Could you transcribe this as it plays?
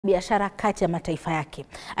biashara kati ya mataifa yake.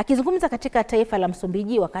 Akizungumza katika taifa la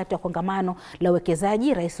Msumbiji wakati wa kongamano la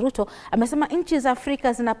uwekezaji, Rais Ruto amesema nchi za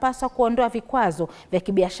Afrika zinapaswa kuondoa vikwazo vya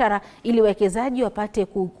kibiashara ili waekezaji wapate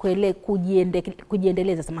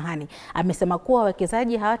kujiendeleza. Amesema kuwa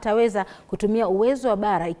wawekezaji hawataweza kutumia uwezo wa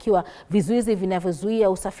bara ikiwa vizuizi vinavyozuia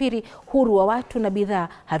usafiri huru wa watu na bidhaa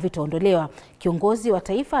havitaondolewa. Kiongozi wa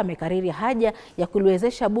taifa amekariri haja ya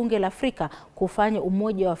kuliwezesha bunge la Afrika kufanya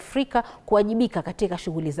Umoja wa Afrika kuwajibika katika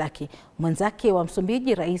shughuli zake. Mwenzake wa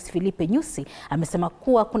Msumbiji, Rais Filipe Nyusi, amesema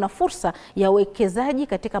kuwa kuna fursa ya uwekezaji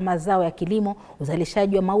katika mazao ya kilimo,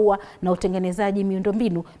 uzalishaji wa maua na utengenezaji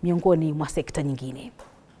miundombinu miongoni mwa sekta nyingine.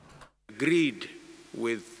 Agreed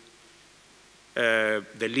with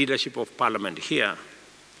the leadership of Parliament here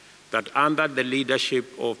that under the leadership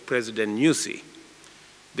of President Nyusi,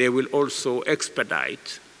 they will also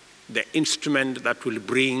expedite the instrument that will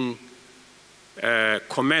bring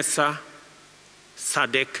COMESA,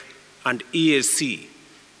 SADC and EAC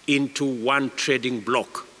into one trading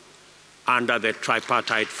bloc under the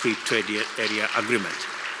tripartite free trade area agreement.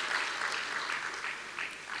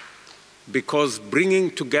 Because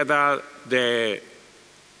bringing together the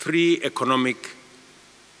three economic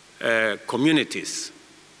communities,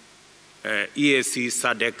 EAC,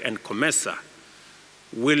 SADC and COMESA,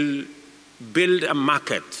 will build a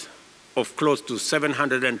market of close to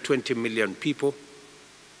 720 million people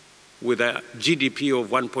with a GDP of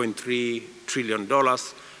 $1.3 trillion,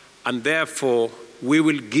 and therefore we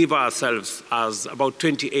will give ourselves, as about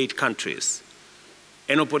 28 countries,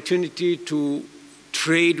 an opportunity to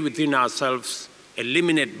trade within ourselves,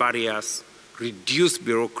 eliminate barriers, reduce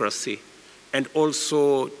bureaucracy, and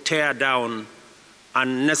also tear down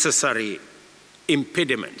unnecessary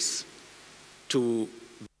impediments to.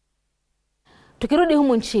 Tukirudi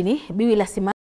humu nchini, biwi la